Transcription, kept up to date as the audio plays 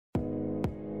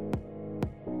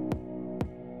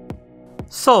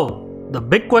So, the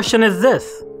big question is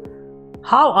this: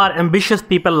 how are ambitious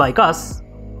people like us,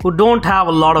 who don't have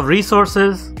a lot of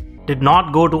resources, did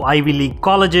not go to Ivy League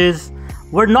colleges,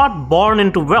 were not born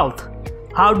into wealth,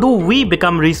 how do we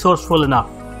become resourceful enough?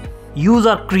 Use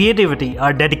our creativity,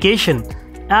 our dedication,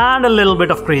 and a little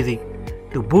bit of crazy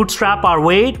to bootstrap our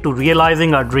way to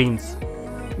realizing our dreams.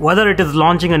 Whether it is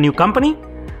launching a new company,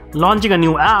 launching a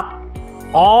new app,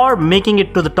 or making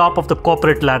it to the top of the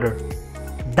corporate ladder.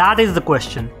 That is the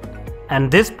question. And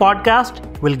this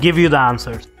podcast will give you the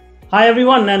answers. Hi,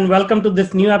 everyone, and welcome to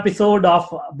this new episode of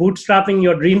Bootstrapping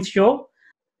Your Dreams Show.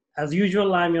 As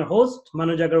usual, I'm your host,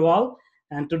 Manuj Aggarwal,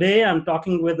 and today I'm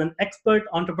talking with an expert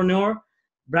entrepreneur,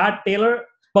 Brad Taylor,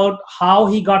 about how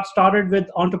he got started with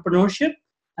entrepreneurship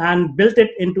and built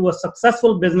it into a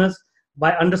successful business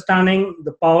by understanding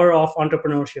the power of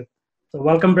entrepreneurship. So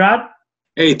welcome, Brad.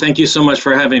 Hey, thank you so much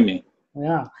for having me.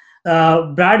 Yeah.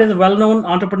 Brad is a well-known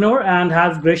entrepreneur and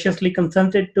has graciously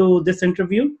consented to this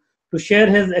interview to share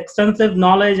his extensive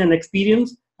knowledge and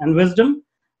experience and wisdom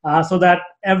so that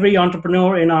every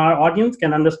entrepreneur in our audience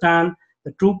can understand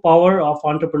the true power of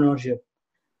entrepreneurship.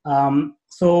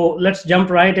 So let's jump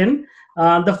right in.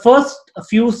 The first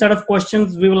few set of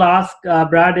questions we will ask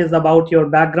Brad is about your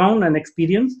background and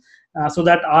experience so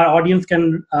that our audience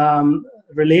can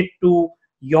relate to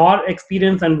your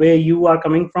experience and where you are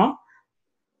coming from.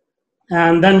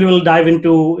 And then we will dive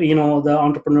into, the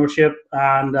entrepreneurship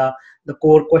and the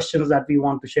core questions that we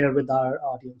want to share with our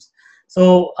audience.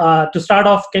 So to start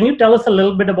off, can you tell us a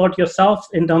little bit about yourself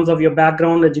in terms of your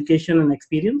background, education, and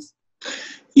experience?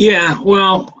 Yeah,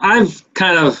 well, I've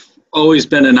kind of always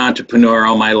been an entrepreneur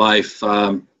all my life.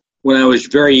 When I was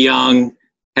very young,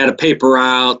 had a paper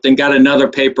out, then got another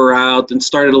paper out, then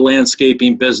started a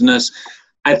landscaping business.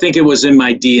 I think it was in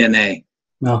my DNA.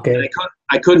 Okay.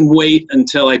 I couldn't wait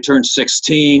until I turned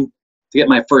 16 to get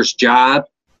my first job,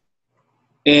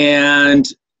 and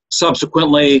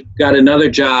subsequently got another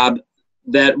job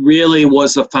that really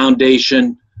was the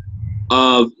foundation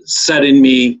of setting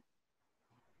me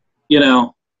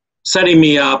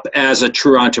up as a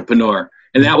true entrepreneur.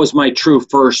 And that was my true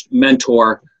first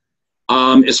mentor.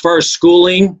 As far as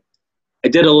schooling, I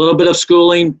did a little bit of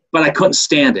schooling, but I couldn't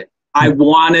stand it. I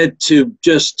wanted to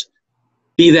just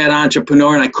be that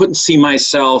entrepreneur, and I couldn't see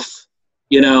myself,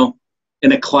 in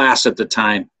a class at the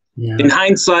time. Yeah. In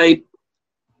hindsight,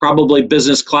 probably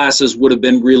business classes would have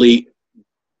been really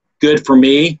good for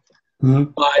me.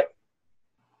 Mm-hmm. But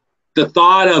the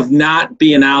thought of not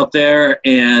being out there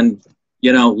and,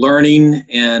 learning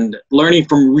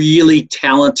from really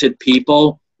talented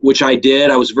people, which I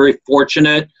did, I was very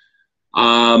fortunate.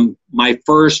 My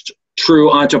first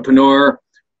true entrepreneur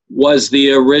was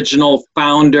the original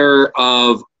founder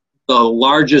of the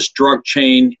largest drug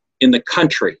chain in the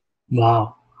country.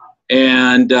 Wow.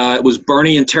 And it was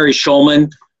Bernie and Terry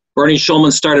Schulman. Bernie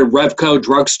Schulman started Revco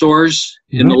drugstores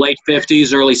in the late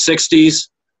 50s, early 60s.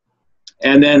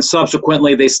 And then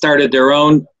subsequently they started their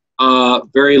own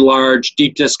very large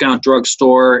deep discount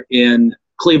drugstore in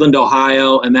Cleveland,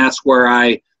 Ohio. And that's where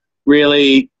I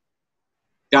really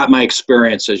got my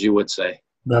experience, as you would say.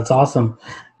 That's awesome.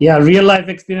 Yeah, real life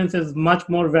experience is much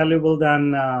more valuable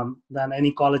than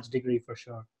any college degree, for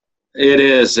sure. It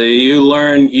is. You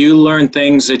learn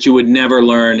things that you would never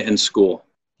learn in school.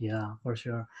 Yeah, for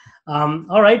sure.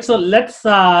 All right, so let's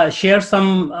share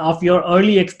some of your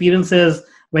early experiences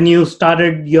when you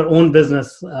started your own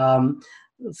business.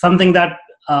 Something that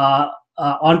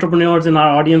entrepreneurs in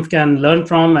our audience can learn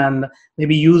from and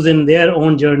maybe use in their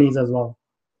own journeys as well.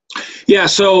 Yeah,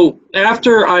 so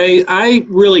after I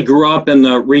really grew up in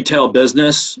the retail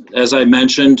business, as I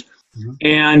mentioned,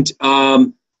 and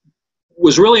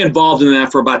was really involved in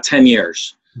that for about 10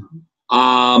 years.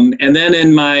 And then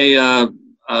in my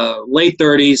late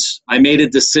 30s, I made a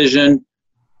decision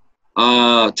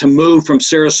to move from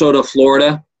Sarasota,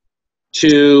 Florida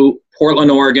to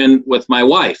Portland, Oregon with my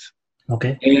wife.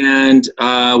 Okay. And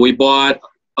we bought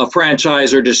a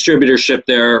franchise or distributorship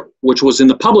there, which was in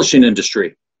the publishing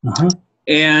industry.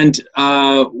 And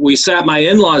we sat my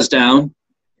in-laws down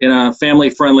in a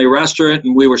family-friendly restaurant,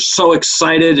 and we were so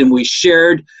excited, and we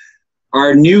shared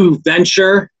our new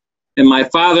venture. And my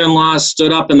father-in-law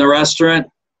stood up in the restaurant,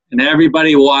 and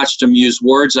everybody watched him use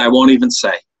words I won't even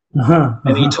say.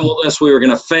 And he told us we were going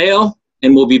to fail,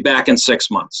 and we'll be back in 6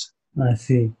 months. I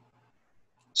see.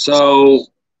 So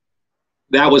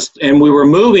that was, and we were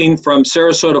moving from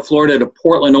Sarasota, Florida to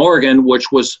Portland, Oregon,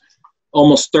 which was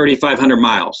almost 3,500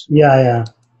 miles. Yeah.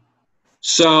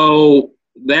 So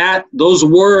those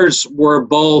words were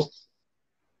both,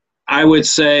 I would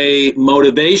say,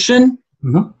 motivation,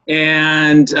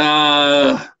 and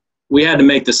we had to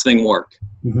make this thing work.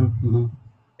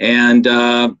 And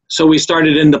so we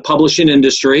started in the publishing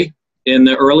industry in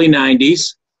the early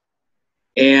 90s.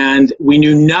 And we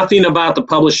knew nothing about the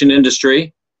publishing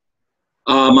industry.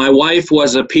 My wife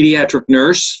was a pediatric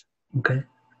nurse. Okay.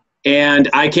 And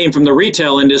I came from the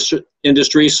retail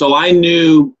industry, so I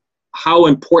knew how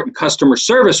important customer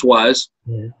service was.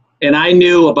 Yeah. And I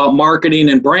knew about marketing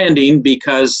and branding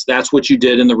because that's what you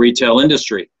did in the retail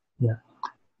industry. Yeah.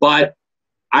 But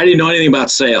I didn't know anything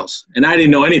about sales, and I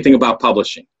didn't know anything about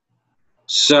publishing.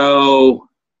 So,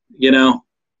 you know,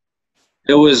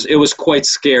 it was quite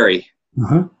scary.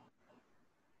 Uh-huh.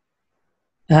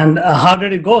 And how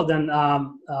did it go then?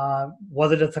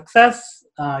 Was it a success?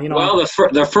 Well,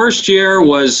 the first year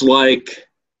was like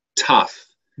tough.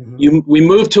 Mm-hmm. We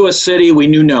moved to a city, we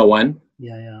knew no one.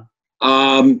 Yeah.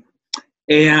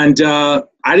 And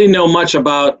I didn't know much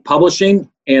about publishing,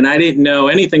 and I didn't know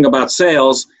anything about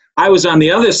sales. I was on the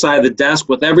other side of the desk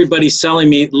with everybody selling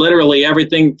me literally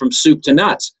everything from soup to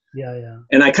nuts. Yeah.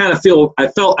 And I feel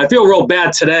real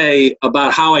bad today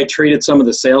about how I treated some of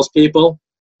the salespeople,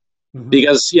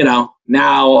 because, you know,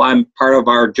 now I'm part of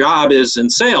our job is in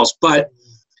sales. But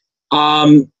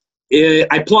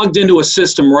I plugged into a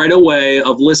system right away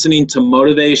of listening to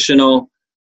motivational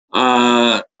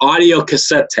audio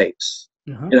cassette tapes.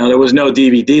 Uh-huh. You know, there was no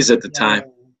DVDs at the time.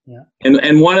 Yeah.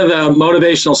 And one of the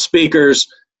motivational speakers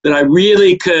that I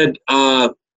really could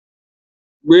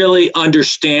really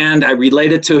understand, I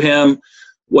related to him,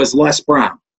 was Les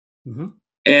Brown. Mm-hmm.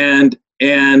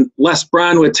 And Les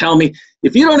Brown would tell me,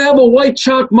 if you don't have a white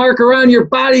chalk marker on your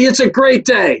body, it's a great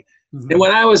day. Mm-hmm. And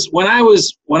when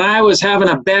I was having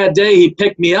a bad day, he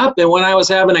picked me up, and when I was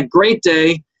having a great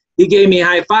day, he gave me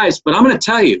high fives. But I'm going to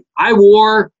tell you, I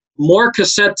wore more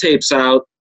cassette tapes out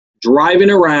driving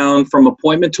around from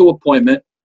appointment to appointment.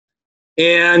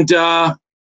 And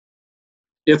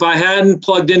if I hadn't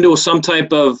plugged into some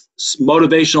type of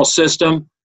motivational system,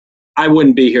 I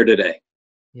wouldn't be here today.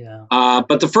 Yeah.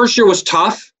 But the first year was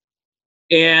tough,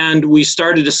 and we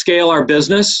started to scale our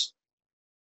business.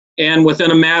 And within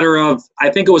a matter of,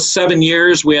 I think it was 7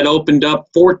 years, we had opened up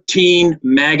 14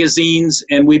 magazines,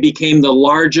 and we became the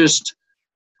largest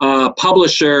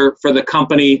publisher for the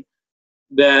company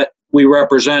that we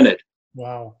represented.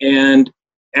 Wow. And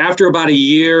after about a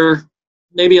year,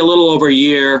 maybe a little over a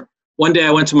year, one day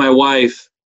I went to my wife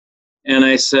and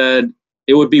I said,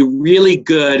 it would be really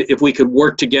good if we could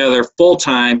work together full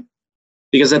time,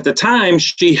 because at the time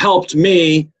she helped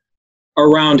me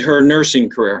around her nursing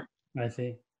career. I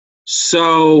see.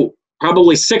 So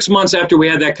probably 6 months after we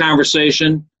had that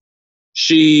conversation,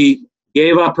 she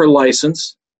gave up her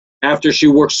license after she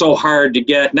worked so hard to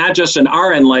get not just an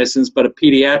RN license, but a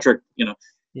pediatric, you know.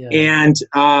 Yeah. And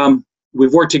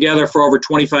we've worked together for over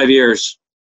 25 years.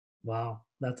 Wow,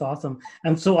 that's awesome.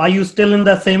 And so are you still in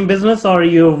that same business, or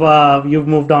you've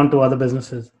moved on to other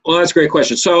businesses? Well, that's a great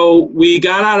question. So we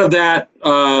got out of that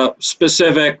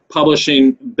specific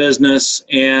publishing business,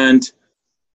 and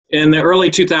in the early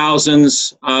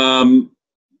 2000s,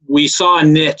 we saw a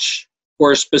niche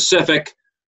for a specific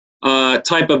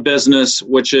type of business,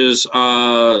 which is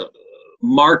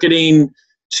marketing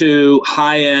to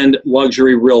high-end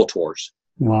luxury realtors.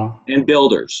 Wow. And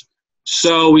builders.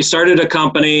 So we started a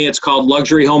company. It's called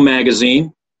Luxury Home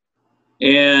Magazine.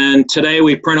 And today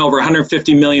we print over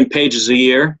 150 million pages a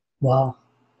year. Wow.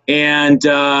 And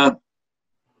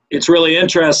it's really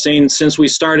interesting, since we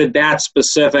started that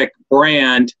specific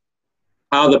brand,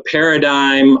 how the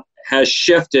paradigm has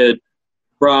shifted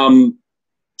from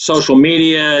social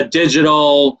media,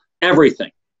 digital,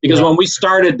 everything. Because when we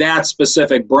started that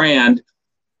specific brand,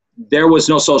 there was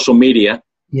no social media.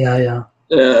 Yeah.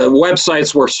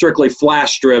 Websites were strictly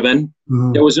flash driven.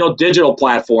 Mm-hmm. There was no digital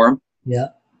platform. Yeah.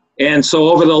 And so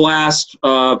over the last,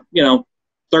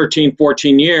 13,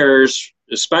 14 years,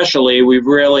 especially, we've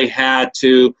really had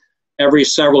to, every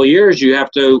several years, you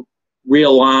have to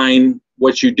realign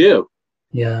what you do.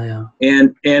 Yeah.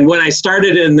 And when I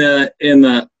started in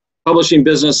the publishing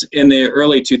business in the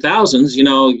early 2000s, you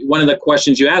know, one of the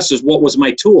questions you asked is, what was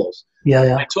my tools?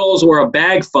 Yeah. My tools were a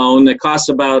bag phone that cost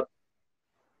about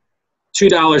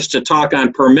 $2 to talk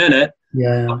on per minute,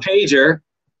 a pager,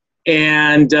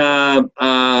 and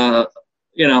an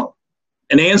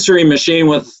answering machine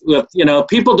with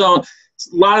people don't.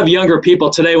 A lot of younger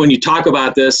people today, when you talk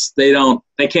about this, they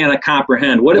can't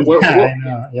comprehend what. I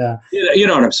know, yeah. You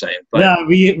know what I'm saying? But, yeah,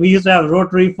 we used to have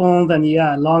rotary phones, and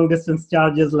long distance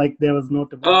charges like there was no.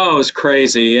 Oh, it was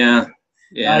crazy. Yeah.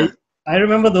 I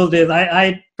remember those days.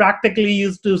 I practically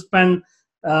used to spend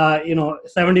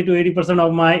 70 to 80%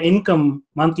 of my income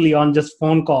monthly on just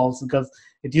phone calls, because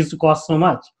it used to cost so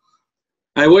much.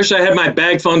 I wish I had my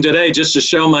bag phone today just to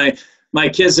show my my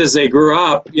kids as they grew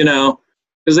up, you know,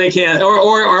 because they can't,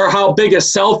 or how big a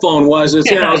cell phone was. It's,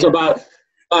 you know, it was about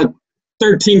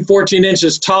 13, 14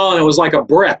 inches tall, and it was like a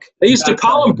brick. They used to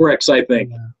call them bricks, I think.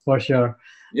 Yeah, for sure.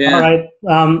 Yeah. All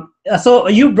right. So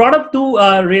you brought up two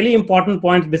really important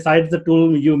points besides the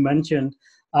tool you mentioned.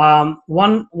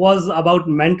 One was about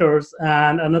mentors,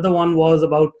 and another one was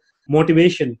about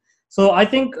motivation. So I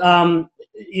think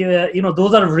you know,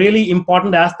 those are really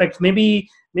important aspects. Maybe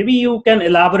you can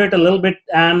elaborate a little bit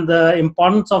and the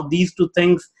importance of these two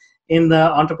things in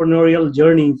the entrepreneurial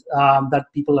journey that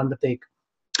people undertake.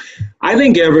 I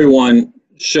think everyone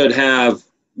should have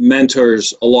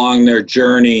mentors along their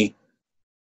journey,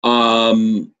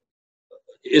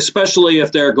 especially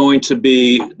if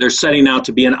they're setting out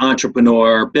to be an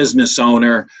entrepreneur, business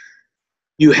owner.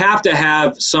 You have to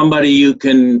have somebody you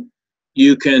can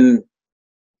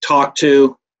talk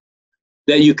to,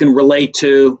 that you can relate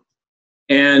to,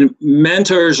 and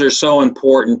mentors are so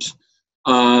important.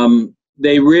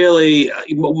 They really,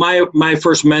 my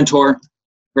first mentor,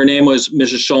 her name was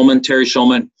Mrs. Schulman, Terry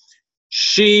Schulman.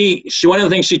 She one of the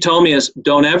things she told me is,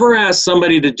 don't ever ask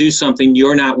somebody to do something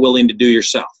you're not willing to do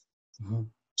yourself. Mm-hmm.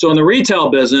 So in the retail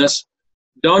business,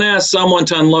 don't ask someone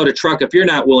to unload a truck if you're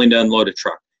not willing to unload a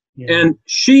truck. Yeah. And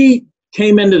she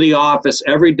came into the office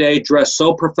every day dressed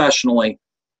so professionally,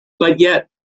 but yet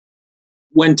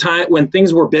when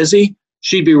things were busy,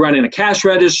 she'd be running a cash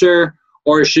register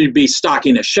or she'd be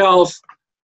stocking a shelf.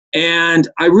 And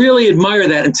I really admire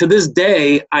that. And to this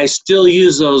day, I still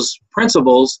use those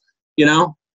principles, you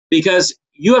know, because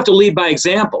you have to lead by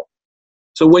example.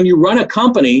 So when you run a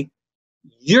company,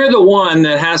 you're the one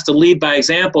that has to lead by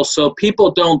example, so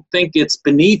people don't think it's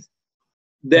beneath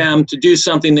them to do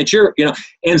something that you're, you know.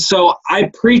 And so I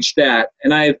preach that,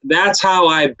 and that's how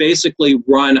I basically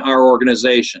run our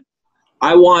organization.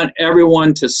 I want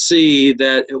everyone to see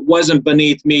that it wasn't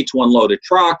beneath me to unload a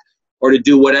truck or to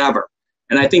do whatever.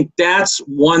 And I think that's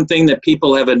one thing that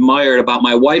people have admired about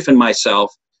my wife and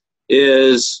myself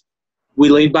is we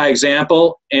lead by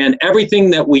example, and everything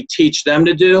that we teach them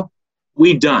to do,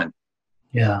 we've done.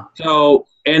 Yeah. So,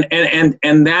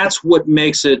 and that's what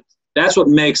makes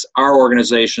our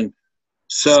organization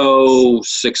so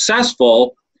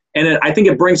successful. And I think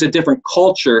it brings a different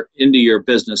culture into your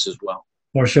business as well.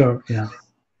 For sure. Yeah.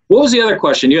 What was the other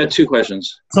question? You had two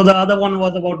questions. So the other one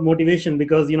was about motivation,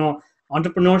 because, you know,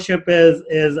 entrepreneurship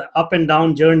is up and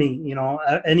down journey. You know,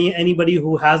 anybody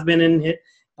who has been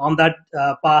on that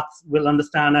path will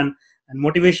understand, and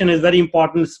motivation is very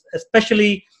important,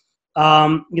 especially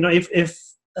you know, if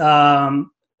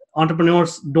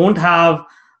entrepreneurs don't have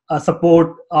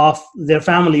support of their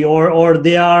family, or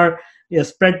they are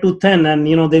spread too thin, and,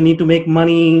 you know, they need to make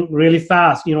money really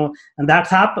fast, you know, and that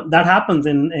happens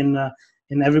in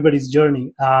everybody's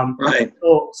journey. Right.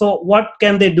 So what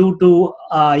can they do to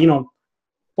you know,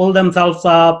 pull themselves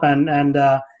up and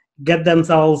get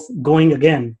themselves going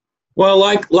again? Well,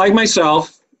 like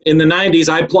myself, in the 90s,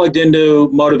 I plugged into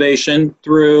motivation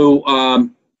through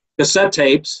cassette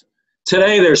tapes.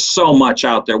 Today, there's so much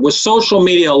out there. With social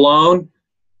media alone,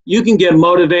 you can get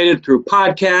motivated through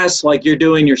podcasts like you're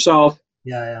doing yourself.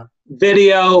 Yeah.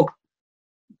 Video,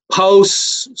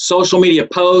 posts, social media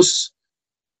posts.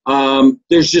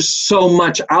 There's just so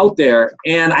much out there.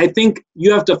 And I think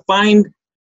you have to find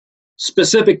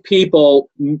specific people,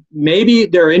 maybe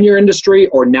they're in your industry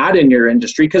or not in your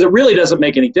industry, because it really doesn't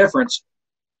make any difference.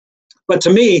 But to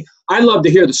me, I love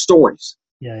to hear the stories.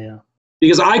 Yeah.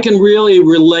 Because I can really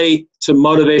relate to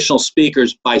motivational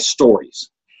speakers by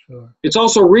stories. Sure. It's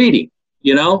also reading,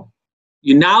 you know.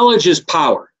 Your knowledge is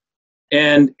power.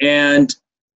 And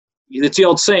it's the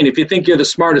old saying, if you think you're the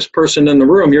smartest person in the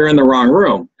room, you're in the wrong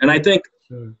room. And I think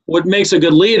what makes a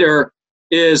good leader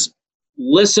is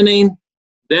listening,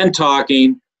 then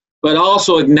talking, but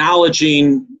also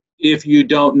acknowledging if you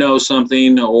don't know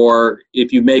something or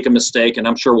if you make a mistake. And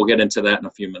I'm sure we'll get into that in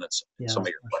a few minutes. Yeah, some of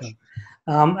your questions.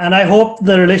 Sure. And I hope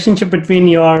the relationship between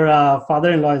your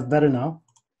father-in-law is better now.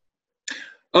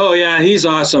 Oh, yeah, he's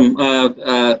awesome.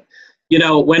 You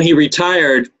know, when he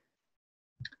retired,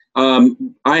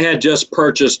 I had just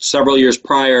purchased several years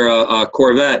prior a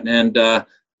Corvette. And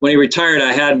when he retired,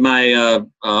 I had my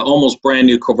almost brand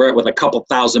new Corvette with a couple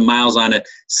thousand miles on it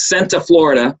sent to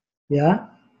Florida. Yeah.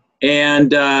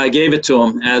 And gave it to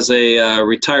him as a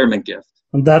retirement gift.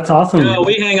 That's awesome. You know,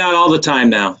 we hang out all the time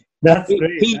now. That's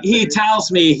great. He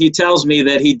tells me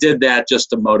that he did that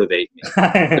just to motivate me.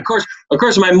 Of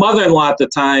course, my mother-in-law at the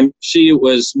time, she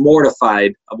was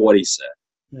mortified of what he said.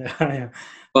 Yeah.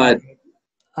 But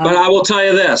I will tell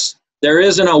you this: there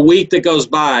isn't a week that goes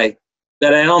by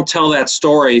that I don't tell that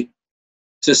story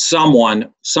to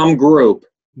someone, some group,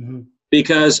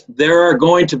 because there are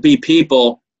going to be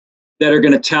people that are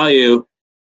going to tell you,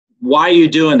 why are you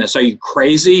doing this? Are you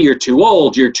crazy? You're too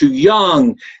old. You're too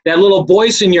young. That little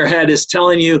voice in your head is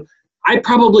telling you, I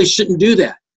probably shouldn't do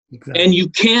that. Exactly. And you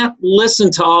can't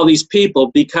listen to all these people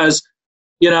because,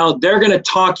 you know, they're going to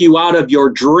talk you out of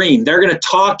your dream. They're going to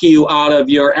talk you out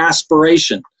of your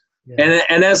aspiration. Yeah.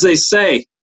 And as they say,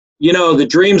 you know, the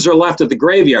dreams are left at the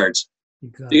graveyards.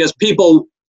 Exactly. Because people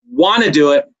want to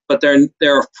do it, but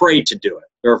they're afraid to do it.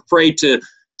 They're afraid to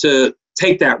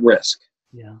take that risk.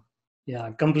 Yeah. Yeah,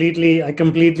 I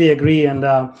completely agree, and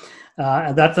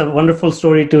that's a wonderful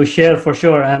story to share for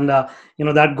sure. And you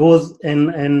know, that goes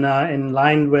in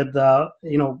line with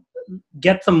you know,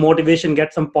 get some motivation,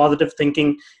 get some positive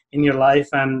thinking in your life,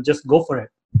 and just go for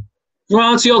it.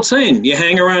 Well, it's the old saying: you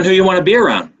hang around who you want to be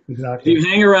around. Exactly. If you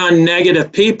hang around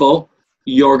negative people,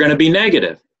 you're going to be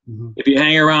negative. Mm-hmm. If you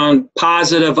hang around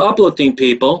positive, uplifting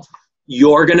people,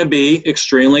 you're going to be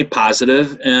extremely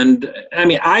positive. And I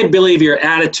mean, I believe your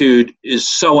attitude is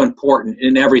so important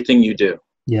in everything you do.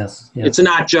 Yes. It's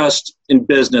not just in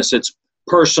business, it's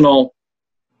personal,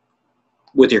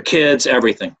 with your kids,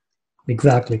 everything.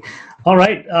 Exactly. All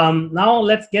right. Now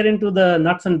let's get into the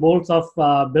nuts and bolts of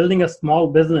building a small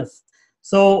business.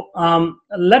 So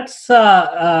let's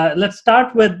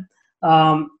start with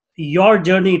your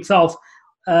journey itself.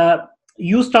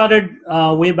 You started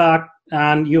way back,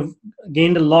 and you've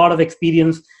gained a lot of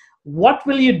experience. What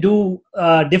will you do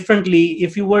differently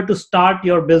if you were to start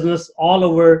your business all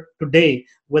over today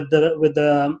with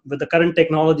the current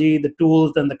technology, the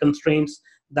tools, and the constraints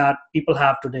that people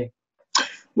have today?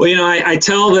 Well, you know, I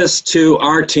tell this to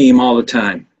our team all the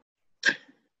time.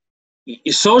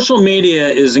 Social media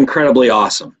is incredibly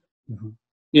awesome. Mm-hmm.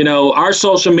 You know, our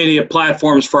social media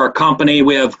platforms for our company,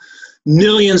 we have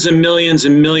millions and millions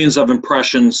and millions of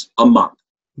impressions a month.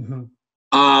 Mm-hmm.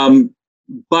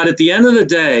 But at the end of the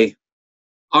day,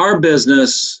 our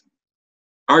business,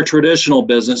 our traditional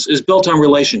business, is built on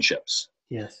relationships.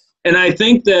 Yes. And I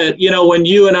think that, you know, when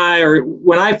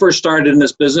I first started in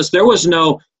this business, there was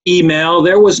no email,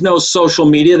 there was no social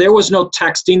media, there was no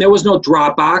texting, there was no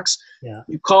Dropbox. Yeah.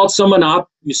 You called someone up,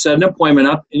 you set an appointment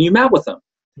up, and you met with them.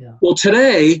 Yeah. Well,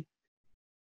 today,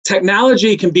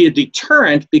 technology can be a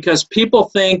deterrent because people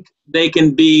think they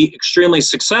can be extremely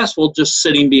successful just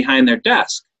sitting behind their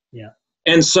desk. Yeah.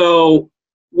 And so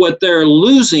what they're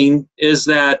losing is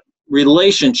that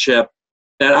relationship,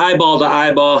 that eyeball to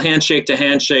eyeball, handshake to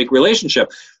handshake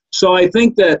relationship. So I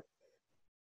think that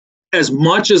as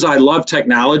much as I love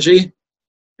technology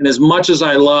and as much as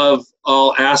I love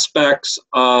all aspects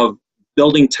of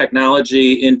building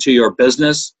technology into your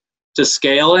business to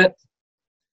scale it,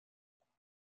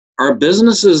 our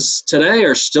businesses today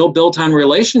are still built on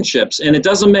relationships. And it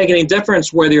doesn't make any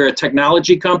difference whether you're a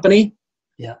technology company,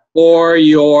 yeah, or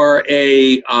you're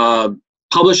a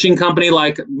publishing company,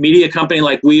 like media company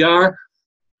like we are,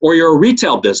 or you're a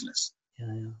retail business. Yeah,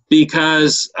 yeah.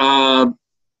 Because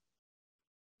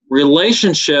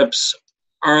relationships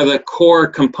are the core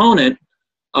component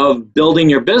of building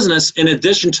your business in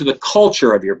addition to the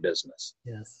culture of your business.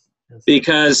 Yes. Yes.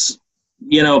 Because,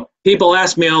 you know, people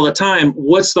ask me all the time,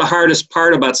 what's the hardest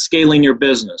part about scaling your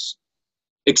business,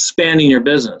 expanding your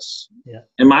business? Yeah.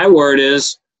 And my word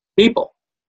is people.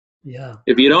 Yeah.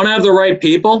 If you don't have the right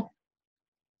people,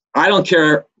 I don't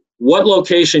care what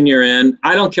location you're in,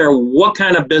 I don't care what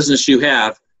kind of business you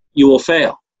have, you will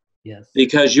fail. Yes.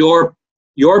 Because your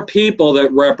people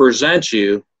that represent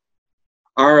you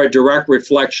are a direct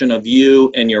reflection of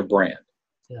you and your brand.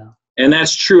 Yeah. And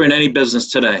that's true in any business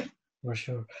today. For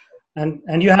sure.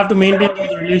 And you have to maintain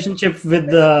those relationships with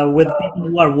people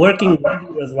who are working with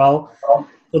you as well,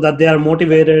 so that they are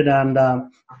motivated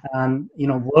and you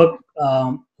know, work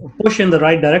push in the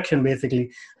right direction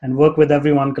basically, and work with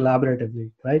everyone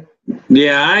collaboratively, right?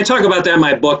 Yeah, I talk about that in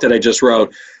my book that I just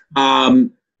wrote.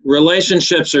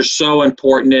 Relationships are so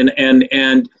important,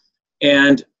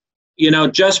 and you know,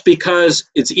 just because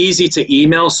it's easy to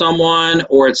email someone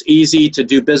or it's easy to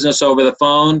do business over the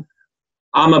phone,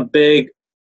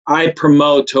 I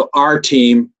promote to our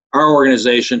team, our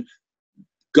organization,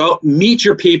 go meet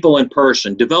your people in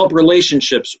person, develop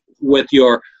relationships with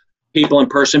your people in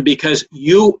person, because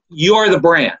you are the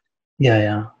brand. Yeah,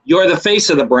 yeah. You're the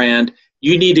face of the brand.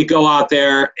 You need to go out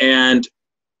there and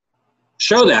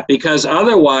show that, because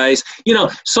otherwise, you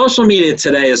know, social media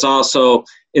today is also,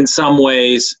 in some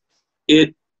ways,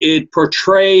 it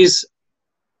portrays,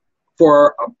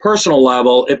 for a personal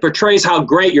level, it portrays how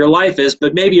great your life is,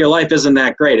 but maybe your life isn't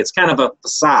that great. It's kind of a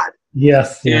facade.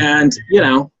 Yes. Yes. And, you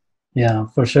know. Yeah,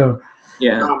 for sure.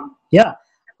 Yeah. Yeah.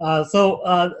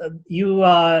 So you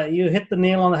hit the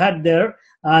nail on the head there.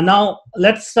 Now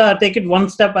let's take it one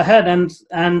step ahead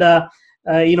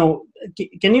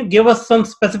can you give us some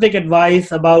specific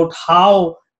advice about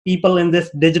how people in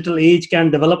this digital age can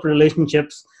develop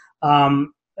relationships?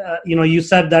 You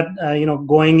said that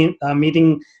going in,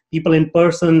 meeting people in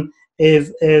person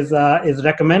is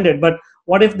recommended, but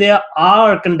what if they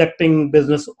are conducting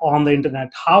business on the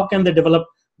internet? How can they develop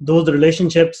those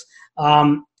relationships,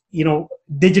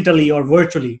 digitally or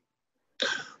virtually?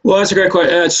 Well, that's a great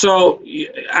question. So,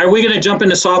 are we going to jump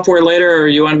into software later, or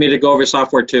you want me to go over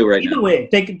software too right now? Either way,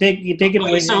 take it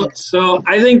away. So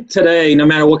I think today, no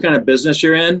matter what kind of business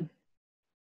you're in,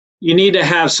 you need to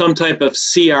have some type of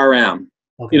CRM.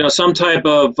 Okay. Some type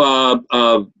of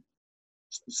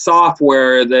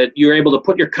software that you're able to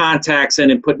put your contacts in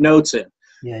and put notes in.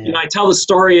 Yeah. I tell the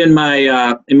story in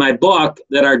my book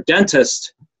that our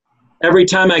dentist, every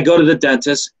time I go to the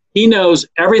dentist, he knows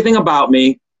everything about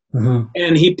me. Mm-hmm.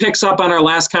 And he picks up on our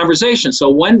last conversation. So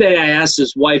one day I asked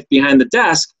his wife behind the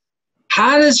desk,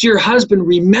 how does your husband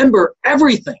remember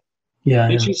everything?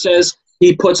 And she says,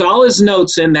 he puts all his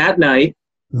notes in that night,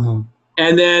 mm-hmm.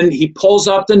 and then he pulls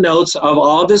up the notes of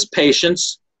all of his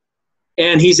patients,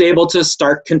 and he's able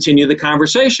to continue the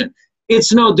conversation.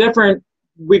 It's no different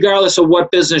regardless of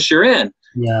what business you're in.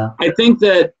 Yeah. I think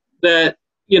that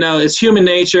it's human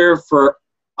nature for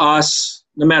us,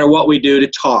 no matter what we do, to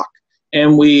talk.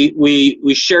 And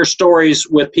we share stories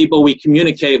with people we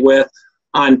communicate with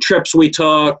on trips we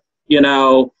took,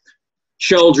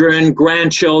 children,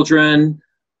 grandchildren,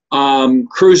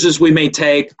 cruises we may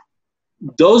take.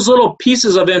 Those little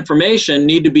pieces of information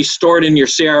need to be stored in your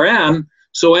CRM.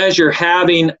 So as you're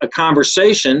having a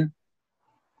conversation,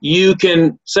 you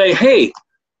can say, hey,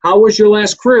 how was your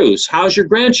last cruise? How's your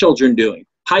grandchildren doing?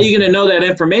 How are you going to know that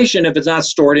information if it's not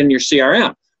stored in your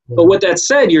CRM? But with that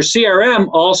said, your CRM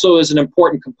also is an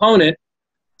important component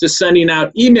to sending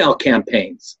out email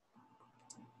campaigns.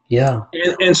 Yeah.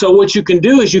 And so what you can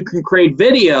do is you can create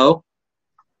video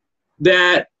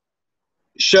that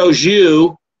shows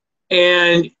you,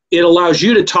 and it allows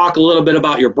you to talk a little bit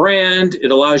about your brand.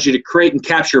 It allows you to create and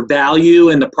capture value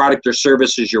in the product or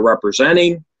services you're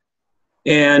representing.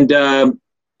 And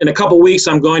in a couple weeks,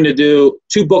 I'm going to do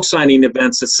 2 book signing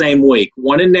events the same week,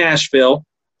 one in Nashville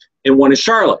and one in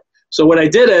Charlotte. So what I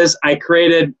did is I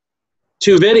created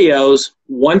 2 videos,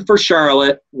 one for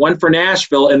Charlotte, one for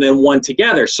Nashville, and then one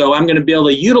together. So I'm going to be able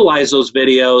to utilize those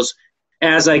videos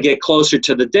as I get closer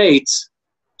to the dates.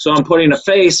 So I'm putting a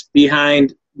face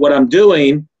behind what I'm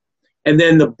doing, and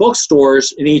then the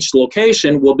bookstores in each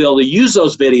location will be able to use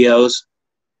those videos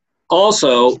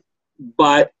also.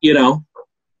 But,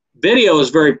 video is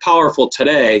very powerful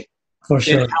today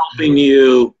in helping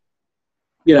you,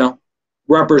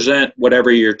 represent whatever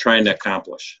you're trying to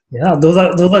accomplish. Yeah, those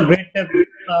are great tips.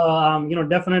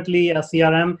 Definitely a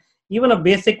CRM, even a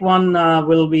basic one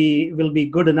will be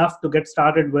good enough to get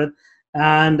started with.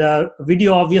 And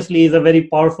video obviously is a very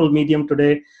powerful medium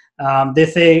today. They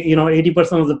say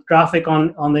 80% of the traffic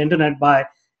on the internet by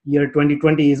year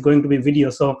 2020 is going to be video.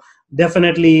 So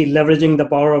definitely leveraging the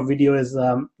power of video is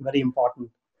very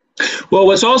important. Well,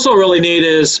 what's also really neat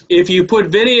is if you put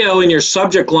video in your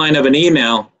subject line of an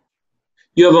email,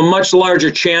 you have a much larger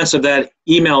chance of that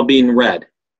email being read.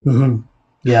 Mm-hmm.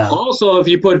 Yeah. Also, if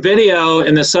you put video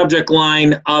in the subject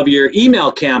line of your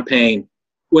email campaign,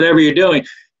 whatever you're doing,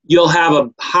 you'll have a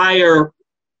higher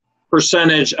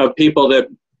percentage of people that,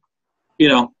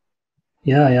 view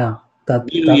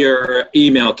your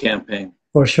email campaign.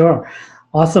 For sure.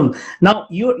 Awesome. Now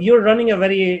you're running a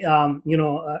very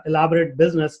elaborate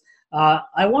business.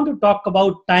 I want to talk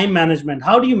about time management.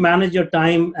 How do you manage your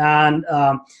time and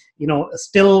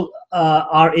still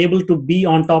are able to be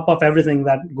on top of everything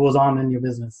that goes on in your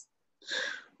business?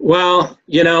 Well,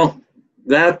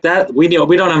 that we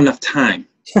don't have enough time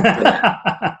for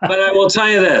that. But I will tell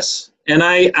you this, and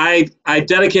I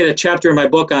dedicate a chapter in my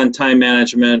book on time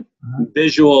management,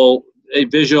 visual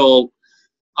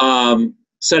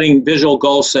setting, visual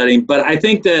goal setting. But I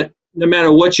think that no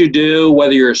matter what you do,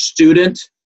 whether you're a student,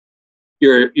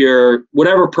 you're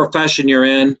whatever profession you're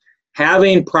in,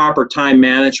 having proper time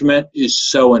management is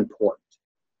so important.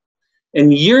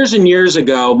 And years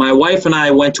ago, my wife and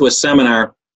I went to a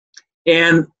seminar,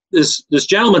 and this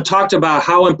gentleman talked about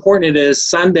how important it is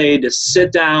Sunday to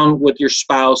sit down with your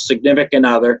spouse, significant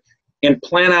other, and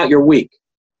plan out your week.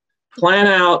 Plan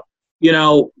out,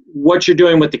 what you're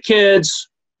doing with the kids,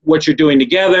 what you're doing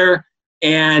together,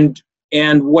 and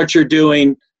what you're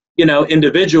doing,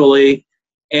 individually.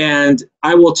 And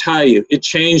I will tell you, it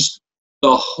changed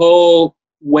the whole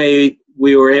way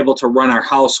we were able to run our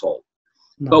household.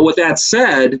 Nice. But with that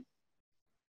said,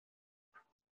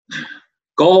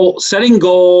 setting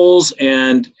goals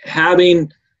and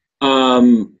having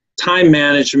time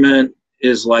management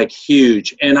is like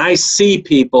huge. And I see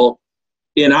people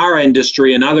in our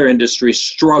industry and other industries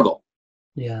struggle.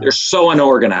 Yeah. They're so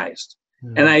unorganized.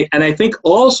 And I think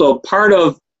also part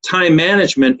of time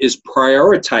management is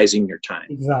prioritizing your time.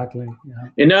 Exactly. Yeah.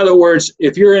 In other words,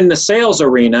 if you're in the sales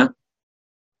arena,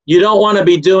 you don't want to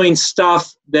be doing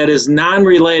stuff that is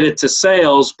non-related to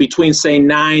sales between, say,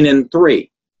 9 and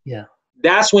 3. Yeah.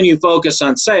 That's when you focus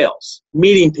on sales,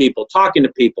 meeting people, talking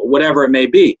to people, whatever it may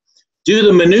be. Do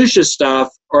the minutia stuff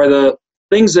or the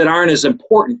things that aren't as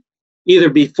important either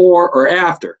before or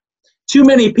after. Too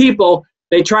many people,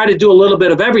 they try to do a little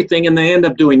bit of everything and they end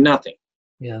up doing nothing.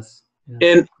 Yes.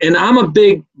 Yeah. And I'm a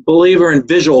big believer in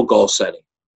visual goal setting.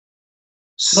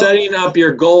 Setting up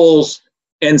your goals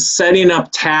and setting up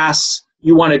tasks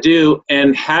you want to do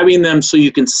and having them so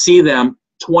you can see them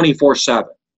 24/7.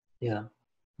 Yeah,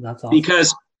 that's awesome.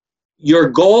 Because your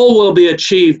goal will be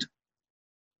achieved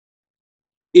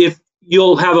if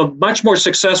you'll have a much more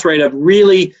success rate of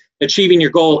really achieving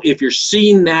your goal if you're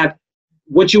seeing that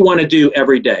what you want to do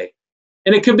every day.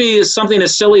 And it could be something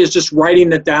as silly as just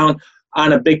writing it down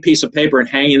on a big piece of paper and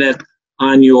hanging it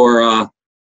on your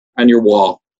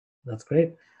wall. That's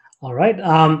great. All right.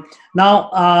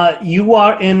 Now, you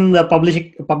are in the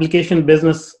publication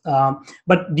business,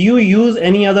 but do you use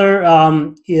any other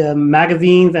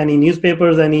magazines, any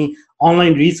newspapers, any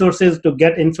online resources to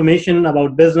get information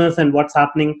about business and what's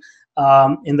happening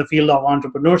in the field of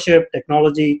entrepreneurship,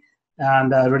 technology,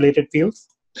 and related fields?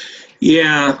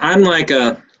 Yeah,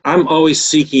 I'm always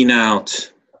seeking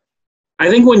out. I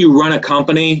think when you run a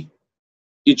company,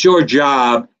 it's your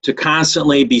job to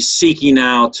constantly be seeking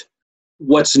out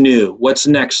what's new, what's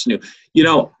next new. You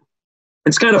know,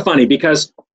 it's kind of funny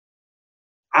because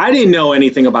I didn't know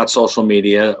anything about social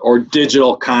media or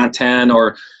digital content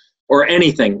or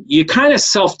anything. You kind of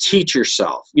self-teach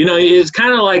yourself. You know, it's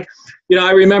kind of like, you know,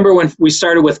 I remember when we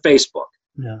started with Facebook.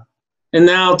 Yeah. And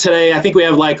now today, I think we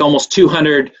have like almost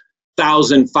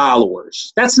 200,000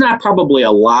 followers. That's not probably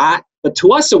a lot, but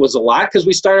to us it was a lot because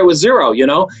we started with 0, you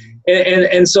know.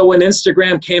 And so when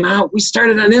Instagram came out, we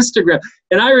started on Instagram.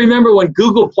 And I remember when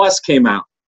Google Plus came out,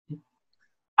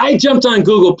 I jumped on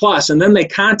Google Plus, and then they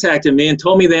contacted me and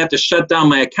told me they have to shut down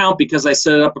my account because I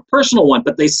set up a personal one.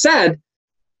 But they said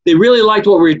they really liked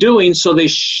what we were doing, so they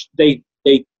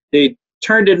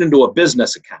turned it into a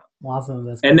business account.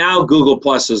 Awesome. And now Google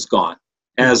Plus is gone.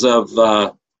 As of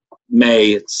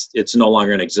May, it's no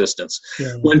longer in existence.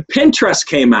 Yeah. When Pinterest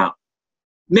came out,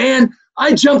 man,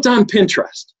 I jumped on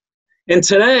Pinterest. And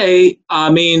today,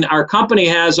 I mean, our company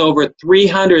has over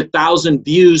 300,000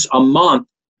 views a month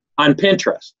on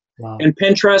Pinterest. Wow. And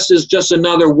Pinterest is just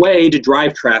another way to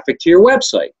drive traffic to your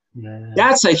website. Yeah.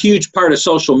 That's a huge part of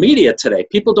social media today.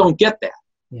 People don't get that.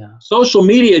 Yeah. Social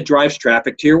media drives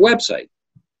traffic to your website.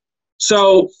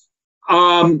 So,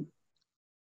 I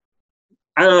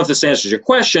don't know if this answers your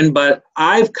question, but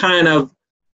I've kind of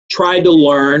tried to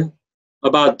learn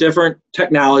about different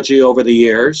technology over the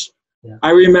years. Yeah.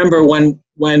 I remember when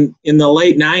in the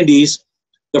late 90s,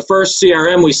 the first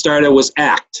CRM we started was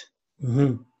ACT.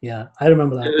 Mm-hmm. Yeah, I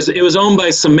remember that. It was owned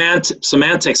by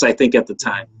Semantics, I think, at the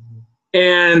time.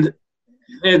 And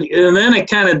then it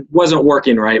kind of wasn't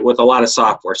working right with a lot of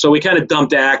software. So we kind of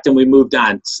dumped ACT and we moved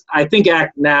on. I think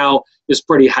ACT now is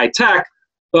pretty high tech,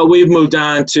 but we've moved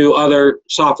on to other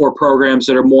software programs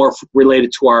that are more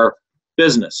related to our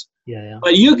business. Yeah.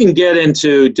 But you can get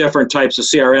into different types of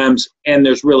CRMs and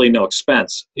there's really no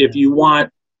expense. If you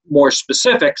want more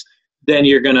specifics, then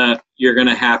you're gonna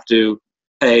have to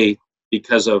pay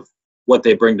because of what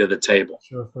they bring to the table.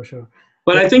 Sure, for sure.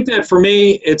 But I think that for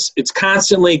me, it's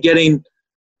constantly getting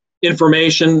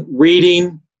information,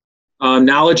 reading,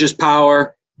 knowledge is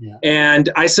power, and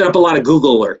I set up a lot of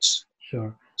Google alerts.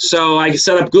 Sure. So I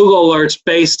set up Google alerts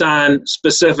based on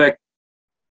specific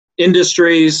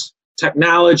industries,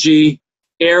 technology,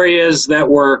 areas that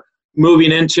we're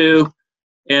moving into,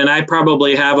 and I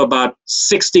probably have about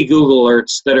 60 Google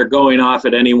alerts that are going off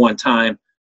at any one time.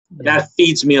 Yeah. That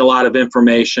feeds me a lot of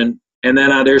information. And then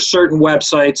there's certain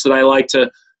websites that I like to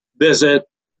visit,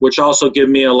 which also give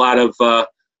me a lot of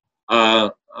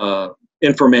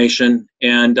information.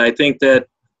 And I think that,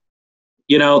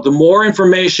 you know, the more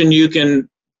information you can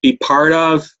be part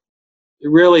of, it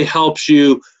really helps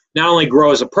you not only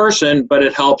grow as a person, but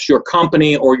it helps your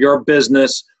company or your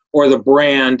business or the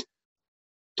brand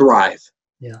thrive.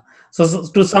 Yeah. So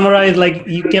to summarize, like,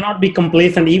 you cannot be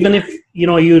complacent. Even if, you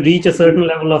know, you reach a certain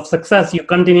level of success, you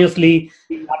continuously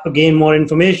have to gain more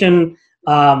information,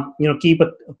 you know, keep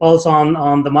a pulse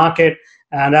on the market.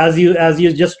 And as you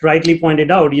just rightly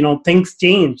pointed out, you know, things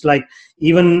change. Like,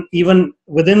 even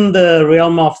within the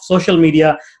realm of social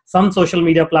media, some social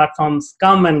media platforms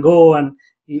come and go, and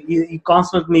you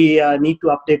constantly need to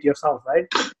update yourself, right?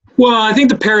 Well, I think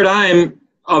the paradigm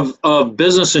of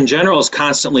business in general is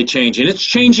constantly changing. It's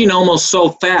changing almost so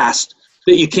fast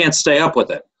that you can't stay up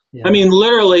with it. Yeah. I mean,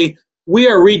 literally, we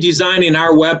are redesigning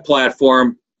our web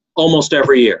platform almost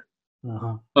every year.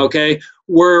 Uh-huh. Okay,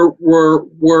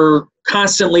 we're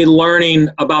constantly learning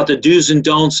about the do's and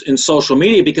don'ts in social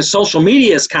media, because social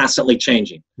media is constantly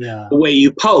changing. Yeah. The way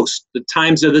you post, the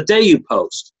times of the day you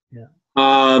post.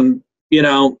 Yeah. You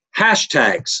know,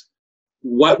 hashtags,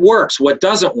 what works, what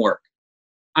doesn't work.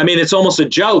 I mean, it's almost a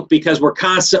joke because we're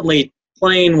constantly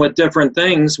playing with different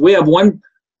things. We have one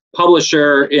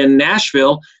publisher in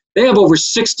Nashville. They have over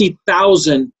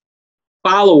 60,000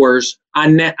 followers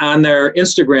on their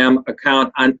Instagram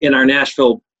account in our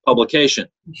Nashville publication.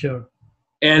 Sure.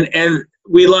 And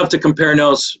we love to compare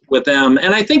notes with them.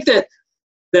 And I think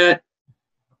that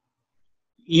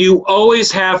you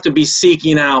always have to be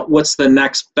seeking out what's the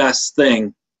next best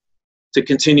thing to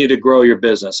continue to grow your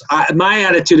business. My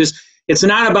attitude is, it's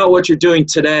not about what you're doing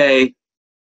today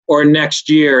or next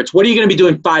year. It's what are you going to be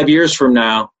doing 5 years from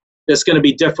now that's going to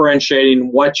be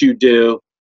differentiating what you do,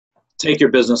 take your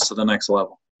business to the next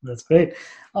level. That's great.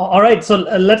 All right. So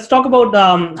let's talk about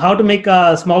how to make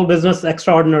a small business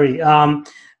extraordinary.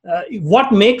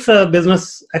 What makes a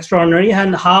business extraordinary,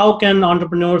 and how can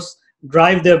entrepreneurs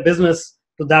drive their business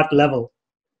to that level?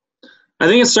 I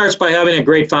think it starts by having a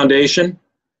great foundation.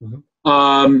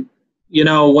 Mm-hmm. You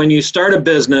know, when you start a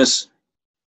business,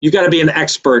 you got to be an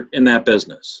expert in that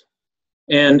business.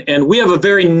 And we have a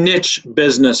very niche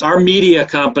business. Our media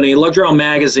company, Luxury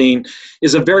Magazine,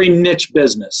 is a very niche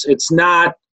business. It's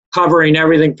not covering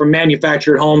everything from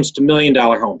manufactured homes to $1 million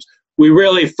homes. We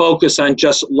really focus on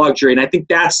just luxury. And I think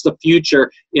that's the future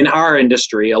in our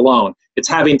industry alone. It's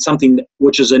having something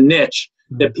which is a niche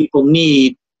that people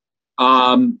need.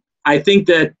 I think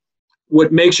that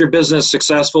what makes your business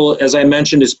successful, as I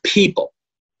mentioned, is people.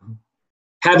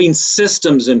 Having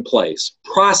systems in place,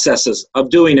 processes of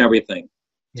doing everything.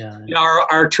 Yeah. You know,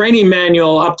 our training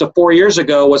manual up to 4 years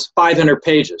ago was 500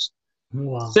 pages.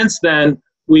 Wow. Since then,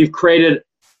 we've created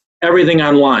everything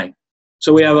online.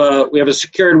 So we have a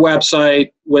secured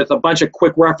website with a bunch of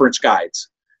quick reference guides.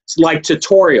 It's like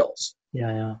tutorials.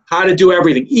 Yeah. How to do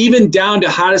everything, even down to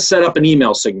how to set up an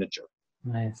email signature.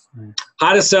 Nice.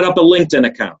 How to set up a LinkedIn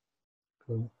account.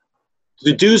 Cool.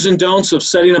 The do's and don'ts of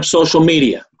setting up social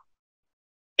media.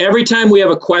 Every time we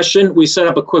have a question, we set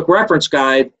up a quick reference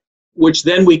guide, which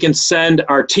then we can send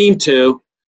our team to,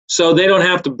 so they don't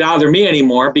have to bother me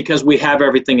anymore because we have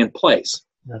everything in place.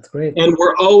 That's great. And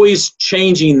we're always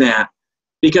changing that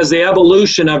because the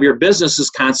evolution of your business is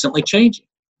constantly changing.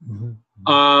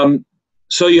 Mm-hmm.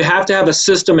 So you have to have a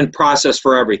system and process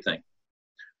for everything.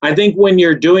 I think when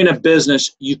you're doing a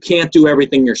business, you can't do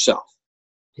everything yourself.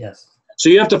 Yes. So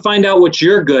you have to find out what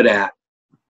you're good at.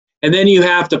 And then you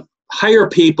have to hire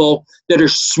people that are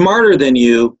smarter than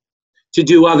you to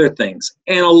do other things.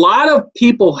 And a lot of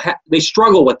people, they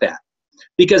struggle with that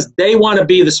because they want to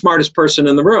be the smartest person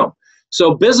in the room.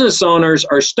 So business owners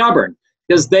are stubborn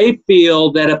because they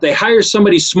feel that if they hire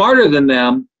somebody smarter than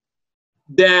them,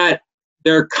 that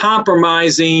they're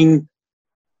compromising,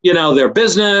 you know, their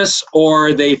business,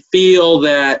 or they feel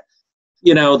that,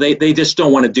 you know, they just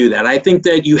don't want to do that. I think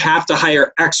that you have to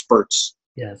hire experts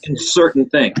Yes. in certain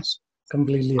things.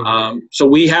 Completely agree. So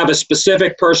we have a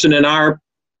specific person in our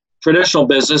traditional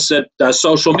business that does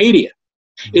social media.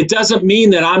 It doesn't mean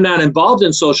that I'm not involved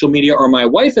in social media or my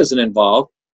wife isn't involved,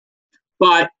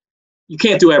 but you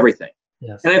can't do everything.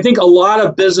 Yes. And I think a lot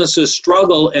of businesses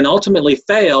struggle and ultimately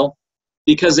fail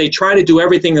because they try to do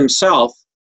everything themselves,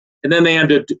 and then they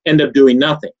end up doing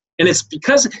nothing. And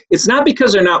it's not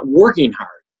because they're not working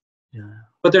hard,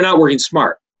 but they're not working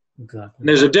smart. Exactly. And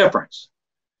there's a difference.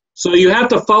 So you have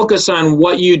to focus on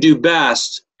what you do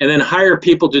best and then hire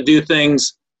people to do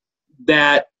things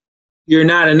that you're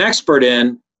not an expert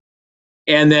in,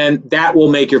 and then that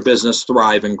will make your business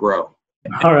thrive and grow.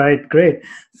 All right, great.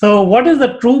 So what is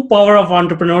the true power of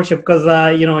entrepreneurship?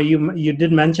 Because you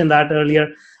did mention that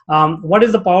earlier. What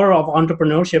is the power of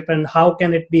entrepreneurship, and how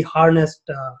can it be harnessed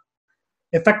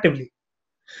effectively?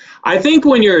 I think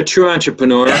when you're a true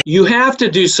entrepreneur, you have to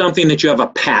do something that you have a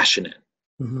passion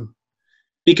in. Mm-hmm.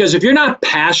 Because if you're not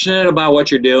passionate about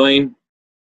what you're doing,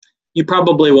 you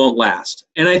probably won't last.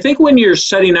 And I think when you're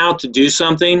setting out to do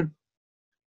something,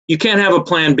 you can't have a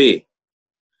plan B.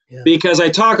 Yeah. Because I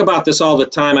talk about this all the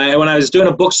time. When I was doing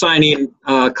a book signing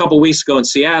a couple weeks ago in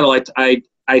Seattle,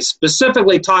 I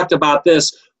specifically talked about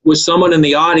this with someone in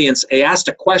the audience. I asked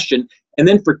a question, and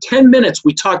then for 10 minutes,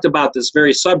 we talked about this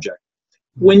very subject.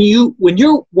 When you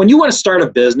want to start a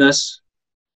business,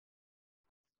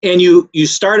 and you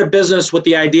start a business with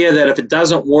the idea that if it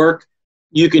doesn't work,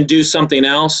 you can do something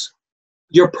else,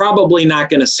 you're probably not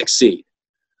going to succeed,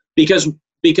 because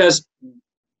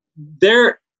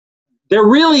there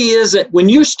really isn't. When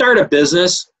you start a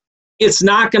business, it's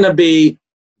not going to be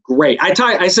great.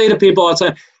 I say to people all the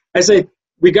time, I say,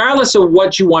 regardless of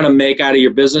what you want to make out of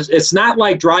your business, it's not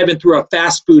like driving through a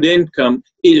fast food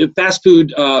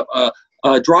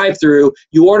drive-through.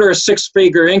 You order a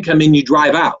six-figure income and you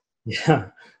drive out. Yeah.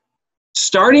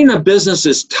 Starting a business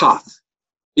is tough.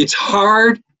 It's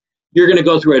hard. You're going to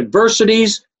go through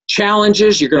adversities,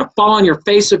 challenges. You're going to fall on your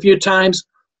face a few times,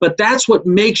 but that's what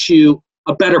makes you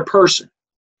a better person.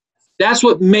 That's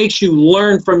what makes you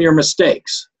learn from your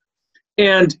mistakes.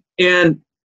 And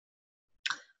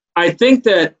I think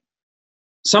that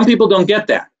some people don't get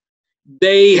that.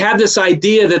 They have this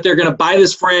idea that they're going to buy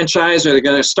this franchise or they're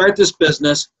going to start this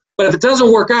business, but if it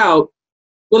doesn't work out,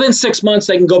 within 6 months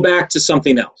they can go back to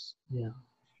something else. Yeah.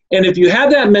 And if you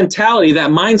have that mentality, that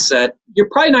mindset, you're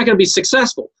probably not going to be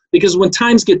successful, because when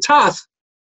times get tough,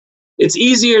 it's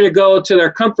easier to go to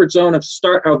their comfort zone of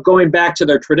going back to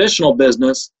their traditional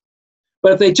business.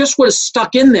 But if they just would have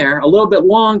stuck in there a little bit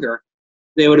longer,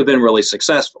 they would have been really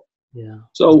successful. Yeah.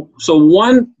 So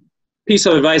one piece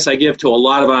of advice I give to a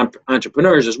lot of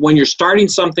entrepreneurs is, when you're starting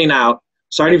something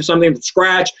from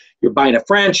scratch, you're buying a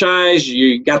franchise,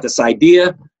 you got this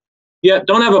idea,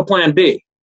 don't have a plan B.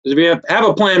 Because if you have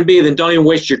a plan B, then don't even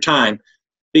waste your time,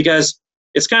 because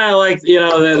it's kind of like,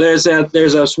 there's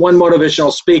this one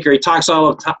motivational speaker. He talks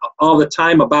all the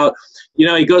time about,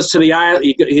 he goes to the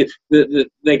island.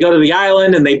 They go to the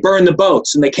island and they burn the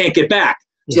boats and they can't get back.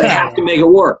 So they have to make it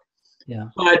work. Yeah.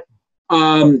 But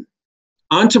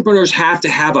entrepreneurs have to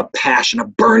have a passion, a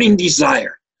burning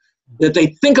desire, that they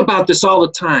think about this all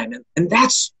the time, and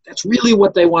that's really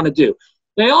what they want to do.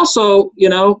 They also,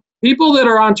 people that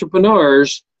are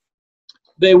entrepreneurs,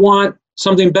 they want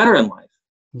something better in life.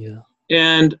 Yeah.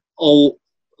 And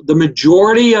the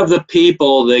majority of the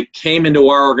people that came into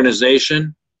our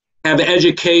organization have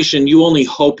education you only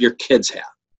hope your kids have.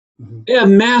 Mm-hmm. They have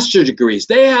master's degrees.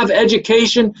 They have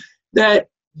education that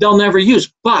they'll never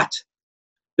use, but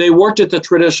they worked at the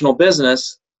traditional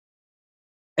business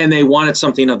and they wanted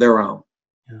something of their own.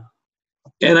 Yeah.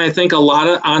 And I think a lot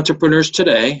of entrepreneurs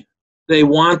today, they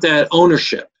want that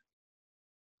ownership.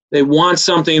 They want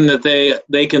something that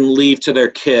they can leave to their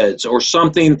kids, or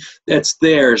something that's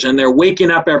theirs, and they're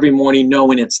waking up every morning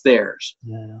knowing it's theirs.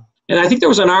 Yeah. And I think there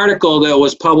was an article that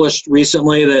was published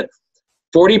recently that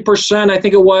 40%, I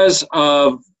think it was,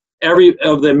 of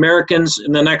the Americans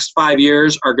in the next 5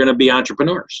 years are going to be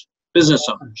entrepreneurs, business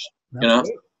owners. Great.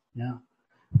 Yeah,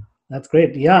 that's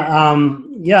great. Yeah, I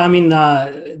mean,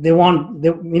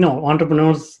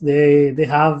 entrepreneurs. They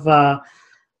have.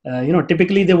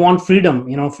 Typically they want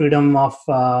freedom, freedom of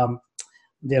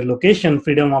their location,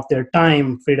 freedom of their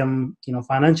time, freedom,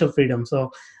 financial freedom.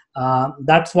 So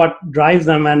that's what drives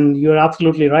them. And you're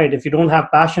absolutely right. If you don't have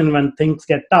passion when things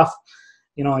get tough,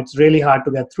 it's really hard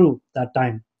to get through that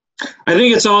time. I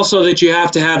think it's also that you have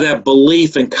to have that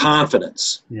belief and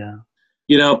confidence. Yeah.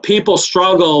 People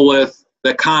struggle with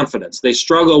the confidence. They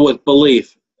struggle with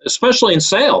belief, especially in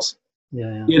sales.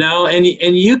 Yeah.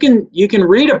 And you can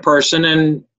read a person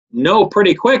and know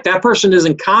pretty quick that person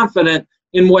isn't confident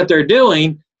in what they're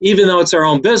doing, even though it's their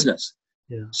own business.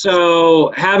 Yeah.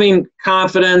 So having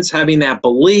confidence, having that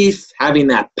belief, having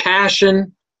that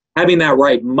passion, having that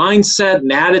right mindset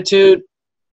and attitude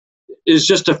is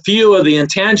just a few of the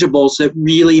intangibles that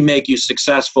really make you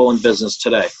successful in business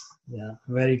today. Yeah,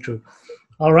 very true.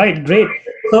 All right, great.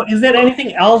 So is there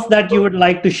anything else that you would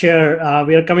like to share?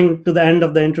 We are coming to the end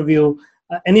of the interview.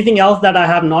 Anything else that I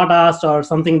have not asked, or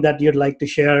something that you'd like to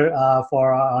share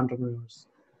for our entrepreneurs?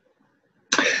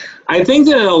 I think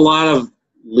that a lot of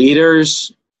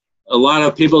leaders, a lot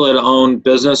of people that own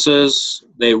businesses,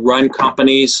 they run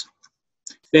companies,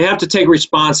 they have to take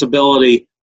responsibility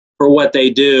for what they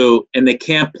do, and they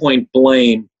can't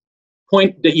you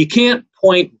can't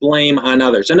point blame on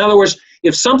others. In other words,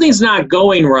 if something's not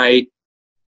going right,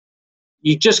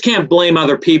 you just can't blame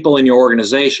other people in your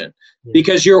organization,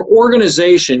 because your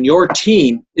organization, your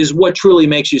team, is what truly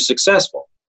makes you successful.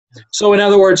 So in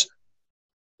other words,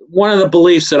 one of the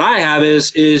beliefs that I have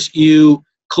is you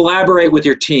collaborate with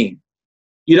your team.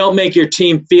 You don't make your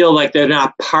team feel like they're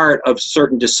not part of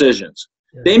certain decisions.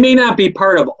 Yeah. They may not be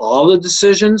part of all the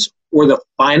decisions or the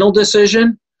final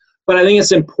decision, but I think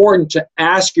it's important to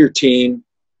ask your team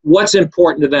what's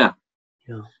important to them.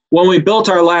 Yeah. When we built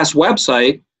our last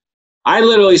website, I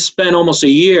literally spent almost a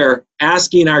year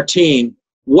asking our team,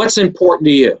 what's important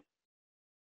to you?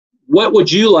 what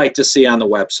would you like to see on the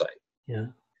website? Yeah.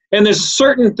 And there's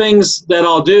certain things that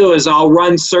I'll do is I'll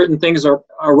run certain things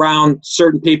around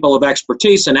certain people of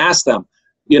expertise and ask them,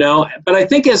 but I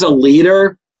think as a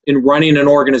leader in running an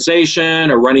organization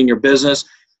or running your business,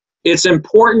 it's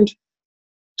important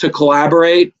to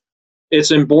collaborate.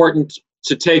 It's important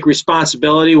to take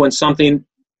responsibility when something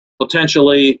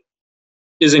potentially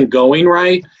isn't going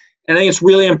right. And I think it's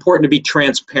really important to be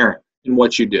transparent in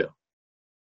what you do.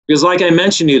 Because like I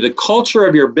mentioned to you, the culture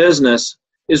of your business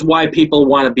is why people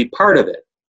want to be part of it.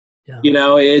 Yeah.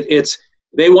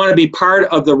 They want to be part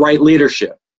of the right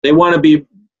leadership. They want to be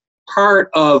part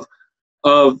of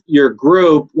your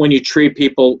group when you treat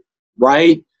people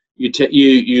right.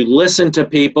 You listen to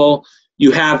people.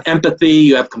 You have empathy.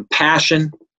 You have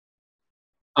compassion.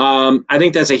 I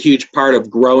think that's a huge part of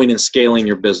growing and scaling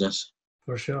your business.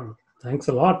 For sure. Thanks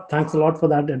a lot. Thanks a lot for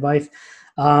that advice.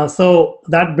 So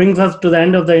that brings us to the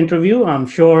end of the interview. I'm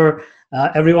sure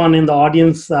everyone in the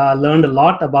audience learned a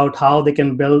lot about how they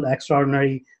can build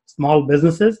extraordinary small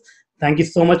businesses. Thank you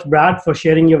so much, Brad, for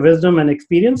sharing your wisdom and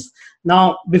experience.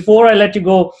 Now, before I let you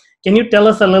go, can you tell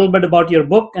us a little bit about your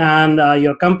book and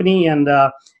your company and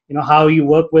how you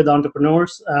work with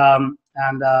entrepreneurs and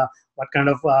what kind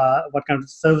of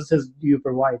services do you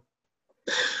provide?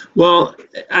 Well,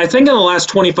 I think in the last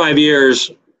 25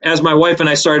 years, as my wife and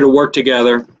I started to work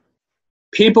together,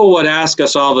 people would ask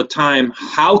us all the time,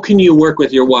 how can you work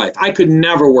with your wife? I could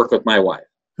never work with my wife.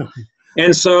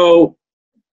 And so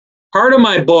part of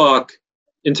my book,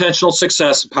 Intentional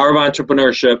Success, The Power of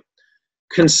Entrepreneurship,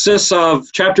 consists of,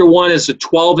 chapter 1 is the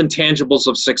 12 intangibles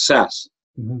of success.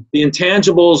 Mm-hmm. The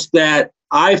intangibles that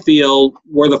I feel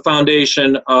were the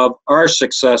foundation of our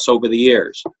success over the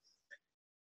years.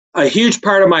 A huge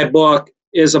part of my book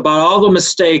is about all the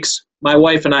mistakes my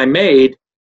wife and I made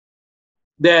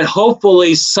that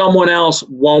hopefully someone else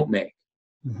won't make.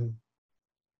 Mm-hmm.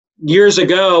 Years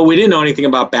ago, we didn't know anything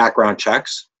about background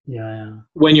checks. Yeah.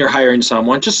 When you're hiring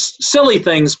someone, just silly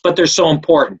things, but they're so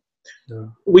important. Yeah.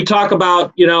 We talk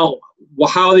about,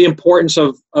 how the importance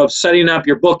of setting up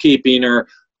your bookkeeping or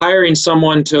hiring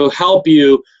someone to help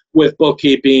you with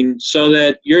bookkeeping so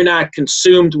that you're not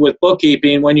consumed with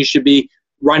bookkeeping when you should be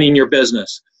running your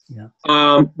business.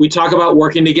 Yeah. We talk about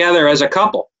working together as a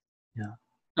couple. Yeah.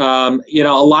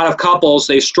 A lot of couples,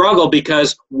 they struggle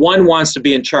because one wants to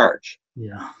be in charge.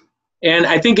 Yeah. And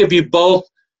I think if you both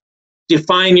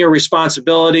define your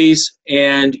responsibilities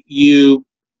and you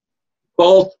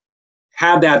both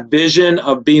have that vision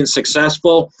of being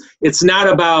successful, it's not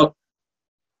about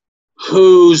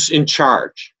who's in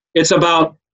charge. It's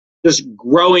about just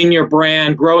growing your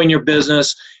brand, growing your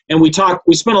business. And we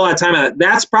spend a lot of time on it.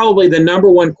 That's probably the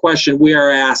number one question we are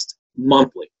asked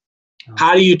monthly. Oh.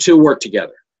 How do you two work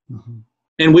together? Mm-hmm.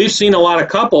 And we've seen a lot of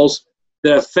couples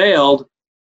that have failed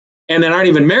and that aren't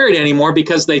even married anymore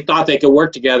because they thought they could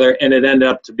work together and it ended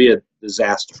up to be a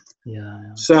disaster.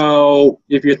 Yeah. So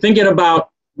if you're thinking about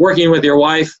working with your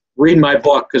wife, read my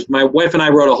book, because my wife and I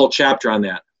wrote a whole chapter on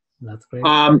that. That's great.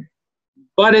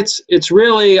 But it's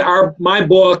really my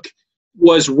book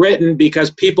was written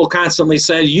because people constantly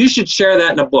said, you should share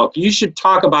that in a book. You should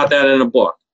talk about that in a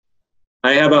book.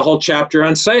 I have a whole chapter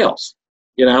on sales,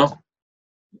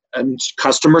 and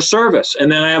customer service.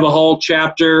 And then I have a whole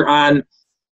chapter on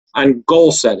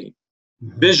goal setting,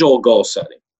 mm-hmm. visual goal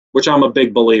setting, which I'm a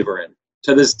big believer in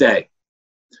to this day.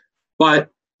 But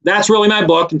that's really my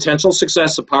book, Intentional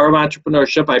Success, The Power of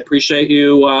Entrepreneurship. I appreciate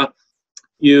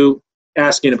you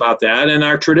asking about that. And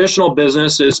our traditional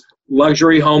business is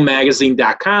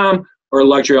luxuryhomemagazine.com or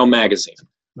Luxury Home Magazine.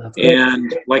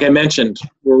 And like I mentioned,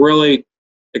 we're really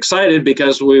excited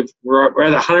because we're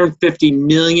at 150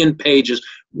 million pages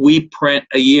we print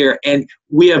a year, and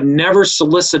we have never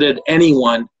solicited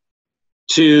anyone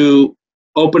to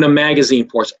open a magazine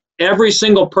for us. Every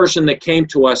single person that came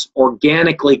to us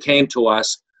organically came to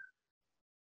us.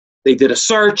 They did a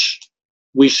search,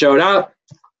 we showed up,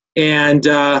 and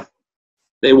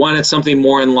they wanted something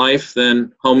more in life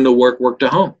than home to work, work to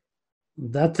home.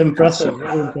 That's impressive,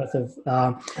 very impressive.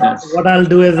 What I'll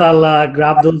do is I'll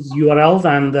grab those URLs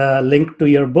and link to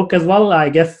your book as well. I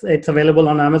guess it's available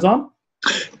on Amazon?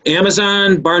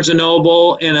 Amazon, Barnes &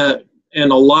 Noble, and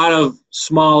a lot of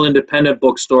small independent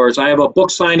bookstores. I have a book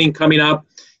signing coming up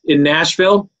in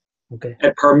Nashville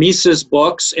at Parmesa's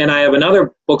Books, and I have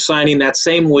another book signing that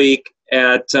same week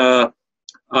at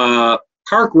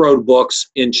Park Road Books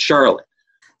in Charlotte.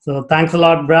 So thanks a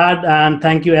lot, Brad, and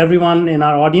thank you everyone in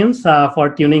our audience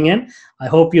for tuning in. I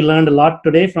hope you learned a lot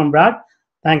today from Brad.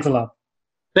 Thanks a lot.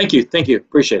 Thank you.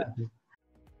 Appreciate it.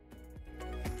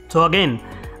 So again,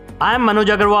 I'm Manuj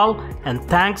Aggarwal, and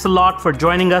thanks a lot for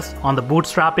joining us on the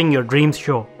Bootstrapping Your Dreams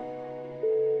Show.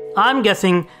 I'm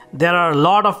guessing there are a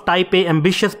lot of type A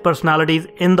ambitious personalities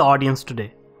in the audience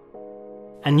today.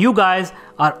 And you guys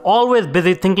are always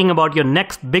busy thinking about your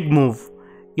next big move,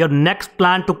 your next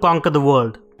plan to conquer the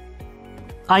world.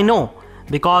 I know,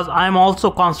 because I am also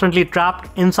constantly trapped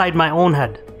inside my own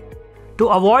head. To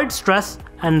avoid stress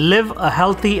and live a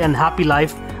healthy and happy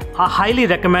life, I highly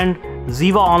recommend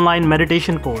Ziva Online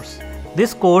Meditation course.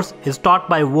 This course is taught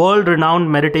by world-renowned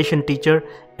meditation teacher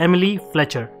Emily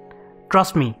Fletcher.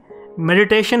 Trust me,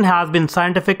 meditation has been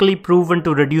scientifically proven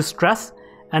to reduce stress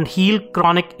and heal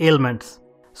chronic ailments.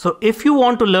 So if you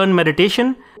want to learn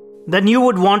meditation, then you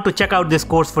would want to check out this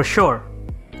course for sure.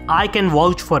 I can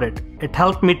vouch for it. It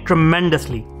helped me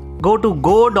tremendously. Go to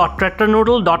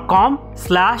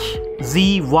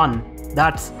go.tetranoodle.com/Z1.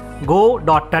 That's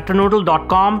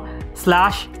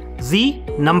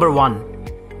go.tetranoodle.com/Z1.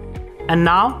 And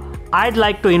now, I'd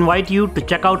like to invite you to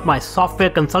check out my software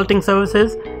consulting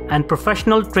services and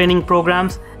professional training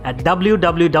programs at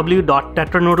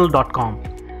www.tetranoodle.com.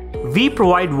 We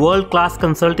provide world-class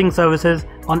consulting services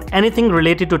on anything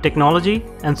related to technology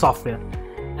and software.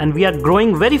 And we are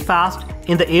growing very fast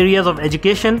in the areas of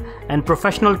education and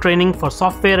professional training for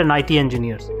software and IT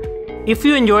engineers. If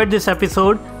you enjoyed this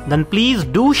episode, then please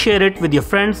do share it with your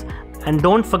friends and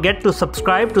don't forget to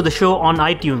subscribe to the show on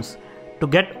iTunes to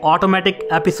get automatic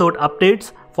episode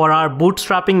updates for our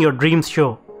Bootstrapping Your Dreams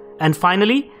show. And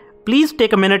finally, please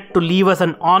take a minute to leave us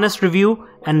an honest review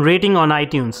and rating on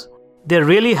iTunes. They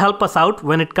really help us out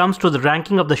when it comes to the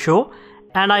ranking of the show,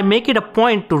 and I make it a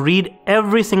point to read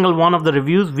every single one of the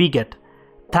reviews we get.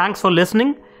 Thanks for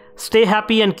listening. Stay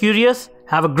happy and curious.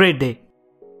 Have a great day.